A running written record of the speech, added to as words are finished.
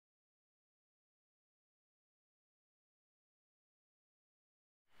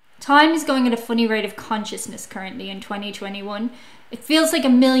Time is going at a funny rate of consciousness currently in 2021. It feels like a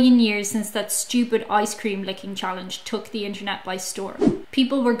million years since that stupid ice cream licking challenge took the internet by storm.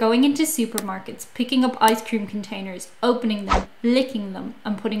 People were going into supermarkets, picking up ice cream containers, opening them, licking them,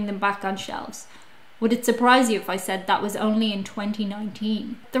 and putting them back on shelves. Would it surprise you if I said that was only in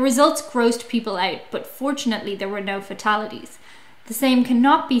 2019? The results grossed people out, but fortunately there were no fatalities. The same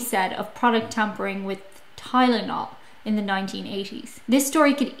cannot be said of product tampering with Tylenol in the 1980s. This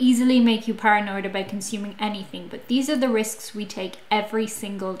story could easily make you paranoid about consuming anything, but these are the risks we take every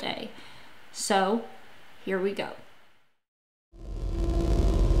single day. So, here we go.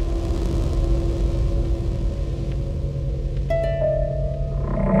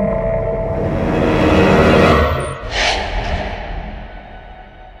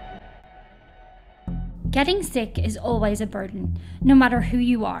 Getting sick is always a burden, no matter who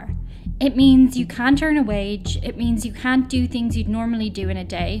you are. It means you can't earn a wage, it means you can't do things you'd normally do in a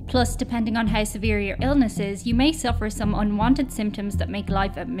day, plus depending on how severe your illness is, you may suffer some unwanted symptoms that make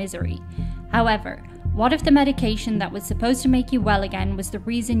life a misery. However, what if the medication that was supposed to make you well again was the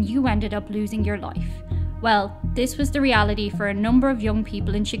reason you ended up losing your life? Well, this was the reality for a number of young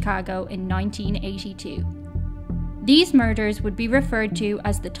people in Chicago in 1982. These murders would be referred to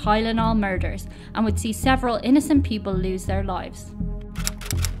as the Tylenol Murders and would see several innocent people lose their lives.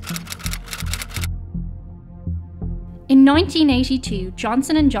 In 1982,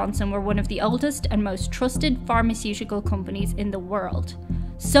 Johnson & Johnson were one of the oldest and most trusted pharmaceutical companies in the world.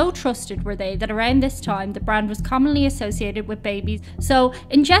 So trusted were they that around this time the brand was commonly associated with babies, so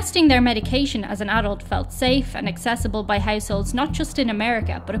ingesting their medication as an adult felt safe and accessible by households not just in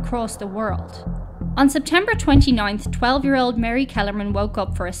America but across the world. On September 29th, 12-year-old Mary Kellerman woke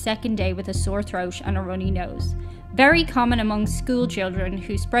up for a second day with a sore throat and a runny nose. Very common among school children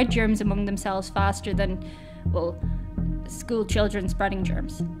who spread germs among themselves faster than, school children spreading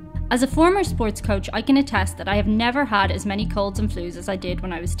germs. As a former sports coach, I can attest that I have never had as many colds and flus as I did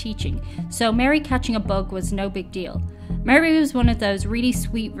when I was teaching, so Mary catching a bug was no big deal. Mary was one of those really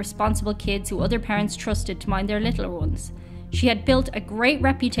sweet, responsible kids who other parents trusted to mind their little ones. She had built a great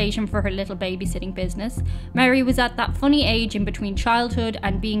reputation for her little babysitting business. Mary was at that funny age in between childhood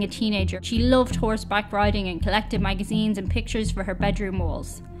and being a teenager. She loved horseback riding and collected magazines and pictures for her bedroom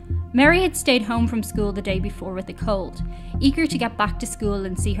walls. Mary had stayed home from school the day before with a cold. Eager to get back to school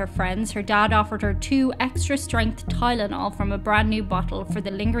and see her friends, her dad offered her 2 extra-strength Tylenol from a brand new bottle for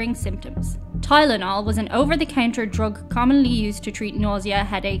the lingering symptoms. Tylenol was an over-the-counter drug commonly used to treat nausea,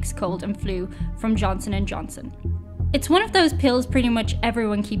 headaches, cold and flu from Johnson & Johnson. It's one of those pills pretty much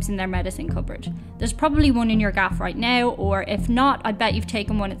everyone keeps in their medicine cupboard. There's probably one in your gaff right now, or if not, I bet you've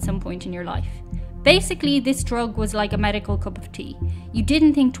taken one at some point in your life. Basically, this drug was like a medical cup of tea. You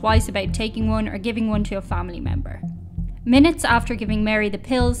didn't think twice about taking one or giving one to a family member. Minutes after giving Mary the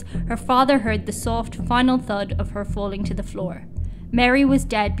pills, her father heard the soft, final thud of her falling to the floor. Mary was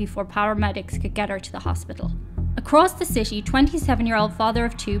dead before paramedics could get her to the hospital. Across the city, 27-year-old father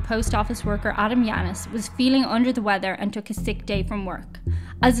of 2 post office worker Adam Yanis was feeling under the weather and took a sick day from work.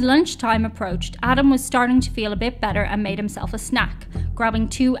 As lunchtime approached, Adam was starting to feel a bit better and made himself a snack, grabbing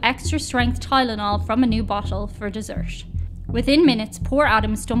 2 extra-strength Tylenol from a new bottle for dessert. Within minutes, poor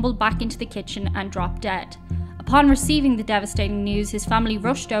Adam stumbled back into the kitchen and dropped dead. Upon receiving the devastating news, his family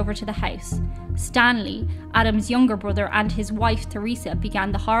rushed over to the house. Stanley, Adam's younger brother, and his wife Theresa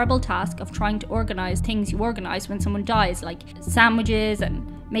began the horrible task of trying to organise things you organise when someone dies, like sandwiches and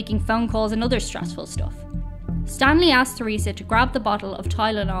making phone calls and other stressful stuff. Stanley asked Theresa to grab the bottle of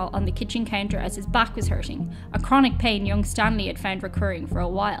Tylenol on the kitchen counter as his back was hurting, a chronic pain young Stanley had found recurring for a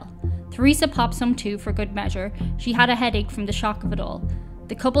while. Theresa popped some too for good measure. She had a headache from the shock of it all.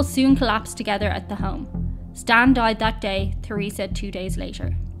 The couple soon collapsed together at the home. Stan died that day, Theresa 2 days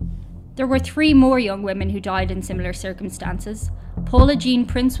later. There were 3 more young women who died in similar circumstances. Paula Jean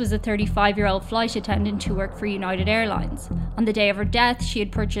Prince was a 35-year-old flight attendant who worked for United Airlines. On the day of her death, she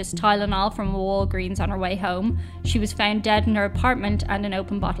had purchased Tylenol from a Walgreens on her way home. She was found dead in her apartment and an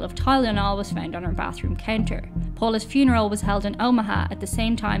open bottle of Tylenol was found on her bathroom counter. Paula's funeral was held in Omaha at the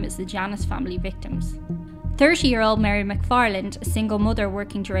same time as the Janis family victims. 30-year-old Mary McFarland, a single mother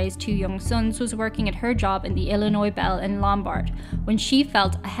working to raise 2 young sons, was working at her job in the Illinois Bell in Lombard when she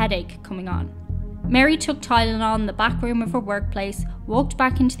felt a headache coming on. Mary took Tylenol in the back room of her workplace, walked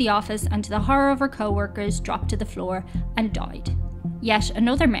back into the office and to the horror of her co-workers dropped to the floor and died. Yet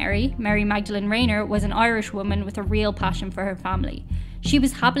another Mary, Mary Magdalene Rayner, was an Irish woman with a real passion for her family. She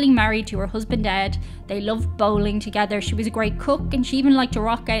was happily married to her husband Ed. They loved bowling together. She was a great cook, and she even liked to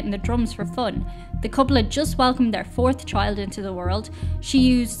rock out in the drums for fun. The couple had just welcomed their 4th child into the world. She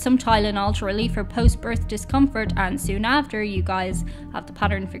used some Tylenol to relieve her post-birth discomfort, and soon after, you guys have the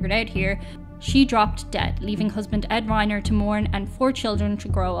pattern figured out here, she dropped dead, leaving husband Ed Reiner to mourn and 4 children to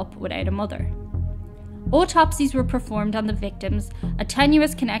grow up without a mother. Autopsies were performed on the victims. A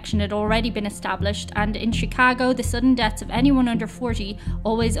tenuous connection had already been established, and in Chicago, the sudden deaths of anyone under 40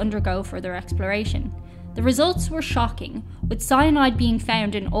 always undergo further exploration. The results were shocking, with cyanide being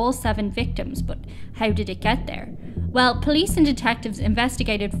found in all 7 victims, but how did it get there? Well, police and detectives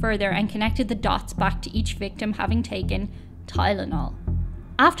investigated further and connected the dots back to each victim having taken Tylenol.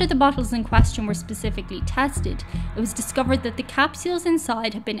 After the bottles in question were specifically tested, it was discovered that the capsules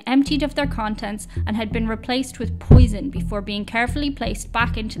inside had been emptied of their contents and had been replaced with poison before being carefully placed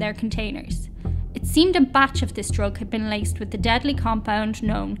back into their containers. It seemed a batch of this drug had been laced with the deadly compound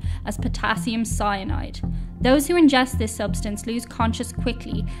known as potassium cyanide. Those who ingest this substance lose consciousness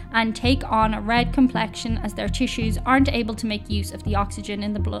quickly and take on a red complexion as their tissues aren't able to make use of the oxygen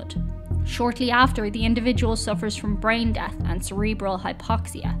in the blood. Shortly after, the individual suffers from brain death and cerebral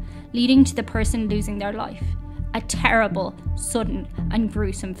hypoxia, leading to the person losing their life. A terrible, sudden, and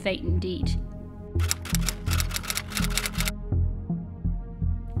gruesome fate indeed.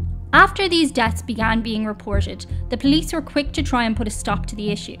 After these deaths began being reported, the police were quick to try and put a stop to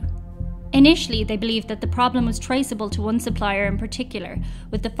the issue. Initially, they believed that the problem was traceable to one supplier in particular,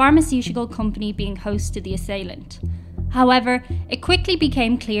 with the pharmaceutical company being host to the assailant. However, it quickly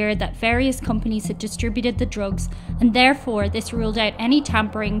became clear that various companies had distributed the drugs, and therefore this ruled out any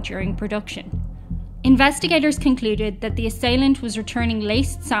tampering during production. Investigators concluded that the assailant was returning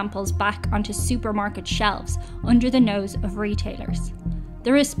laced samples back onto supermarket shelves under the nose of retailers.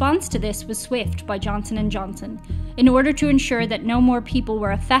 The response to this was swift by Johnson & Johnson. In order to ensure that no more people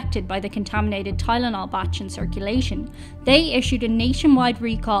were affected by the contaminated Tylenol batch in circulation, they issued a nationwide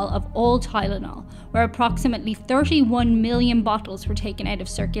recall of all Tylenol, where approximately 31 million bottles were taken out of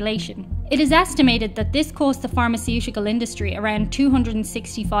circulation. It is estimated that this cost the pharmaceutical industry around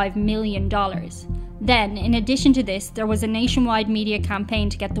 $265 million. Then, in addition to this, there was a nationwide media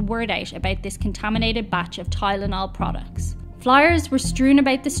campaign to get the word out about this contaminated batch of Tylenol products. Flyers were strewn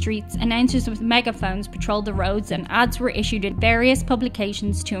about the streets, announcers with megaphones patrolled the roads, and ads were issued in various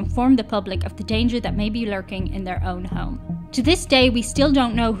publications to inform the public of the danger that may be lurking in their own home. To this day, we still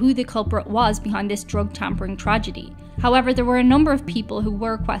don't know who the culprit was behind this drug tampering tragedy. However, there were a number of people who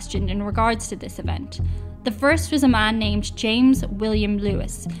were questioned in regards to this event. The first was a man named James William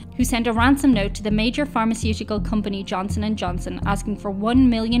Lewis, who sent a ransom note to the major pharmaceutical company Johnson & Johnson asking for $1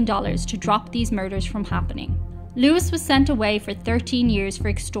 million to drop these murders from happening. Lewis was sent away for 13 years for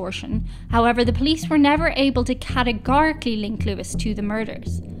extortion. However, the police were never able to categorically link Lewis to the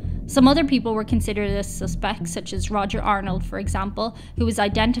murders. Some other people were considered as suspects, such as Roger Arnold, for example, who was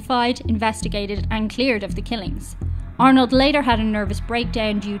identified, investigated, and cleared of the killings. Arnold later had a nervous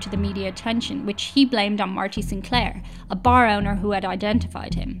breakdown due to the media attention, which he blamed on Marty Sinclair, a bar owner who had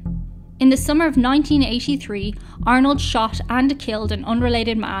identified him. In the summer of 1983, Arnold shot and killed an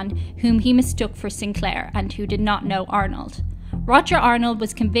unrelated man whom he mistook for Sinclair and who did not know Arnold. Roger Arnold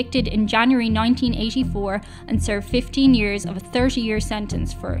was convicted in January 1984 and served 15 years of a 30-year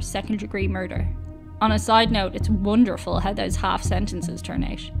sentence for second-degree murder. On a side note, it's wonderful how those half sentences turn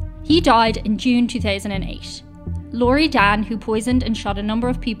out. He died in June 2008. Lori Dan, who poisoned and shot a number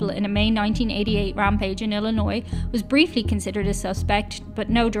of people in a May 1988 rampage in Illinois, was briefly considered a suspect, but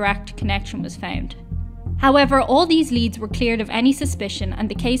no direct connection was found. However, all these leads were cleared of any suspicion and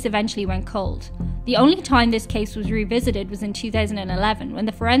the case eventually went cold. The only time this case was revisited was in 2011, when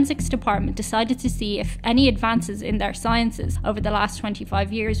the forensics department decided to see if any advances in their sciences over the last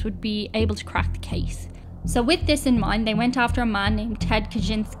 25 years would be able to crack the case. So with this in mind, they went after a man named Ted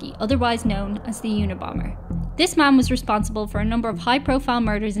Kaczynski, otherwise known as the Unabomber. This man was responsible for a number of high-profile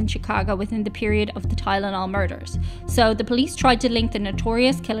murders in Chicago within the period of the Tylenol Murders, so the police tried to link the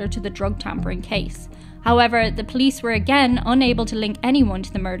notorious killer to the drug tampering case. However, the police were again unable to link anyone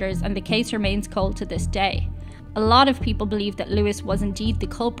to the murders, and the case remains cold to this day. A lot of people believe that Lewis was indeed the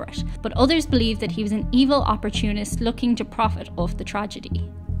culprit, but others believe that he was an evil opportunist looking to profit off the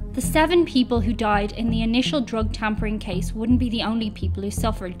tragedy. The 7 people who died in the initial drug tampering case wouldn't be the only people who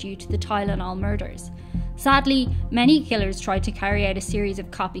suffered due to the Tylenol murders. Sadly, many killers tried to carry out a series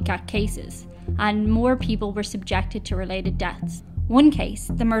of copycat cases, and more people were subjected to related deaths. One case,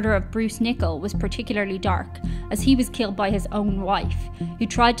 the murder of Bruce Nichol, was particularly dark, as he was killed by his own wife, who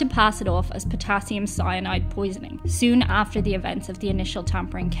tried to pass it off as potassium cyanide poisoning, soon after the events of the initial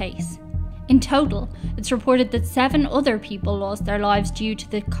tampering case. In total, it's reported that 7 other people lost their lives due to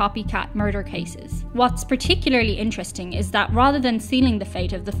the copycat murder cases. What's particularly interesting is that rather than sealing the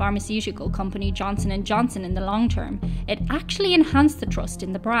fate of the pharmaceutical company Johnson & Johnson in the long term, it actually enhanced the trust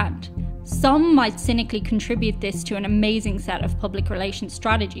in the brand. Some might cynically contribute this to an amazing set of public relations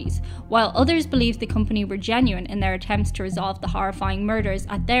strategies, while others believe the company were genuine in their attempts to resolve the horrifying murders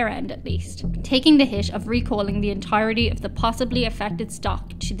at their end at least, taking the hit of recalling the entirety of the possibly affected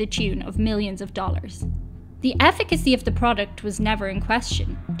stock to the tune of millions of dollars. The efficacy of the product was never in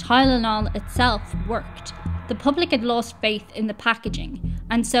question. Tylenol itself worked. The public had lost faith in the packaging,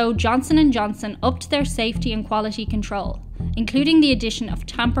 and so Johnson & Johnson upped their safety and quality control, including the addition of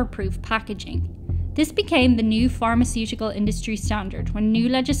tamper-proof packaging. This became the new pharmaceutical industry standard when new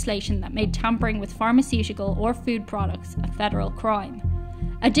legislation that made tampering with pharmaceutical or food products a federal crime.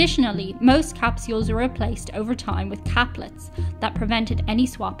 Additionally, most capsules were replaced over time with caplets that prevented any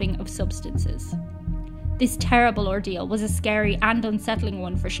swapping of substances. This terrible ordeal was a scary and unsettling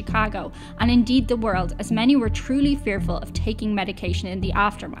one for Chicago, and indeed the world, as many were truly fearful of taking medication in the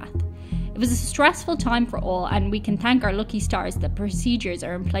aftermath. It was a stressful time for all, and we can thank our lucky stars that procedures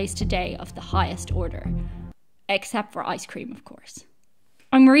are in place today of the highest order. Except for ice cream, of course.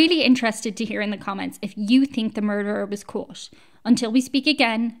 I'm really interested to hear in the comments if you think the murderer was caught. Until we speak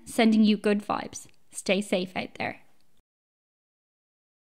again, sending you good vibes. Stay safe out there.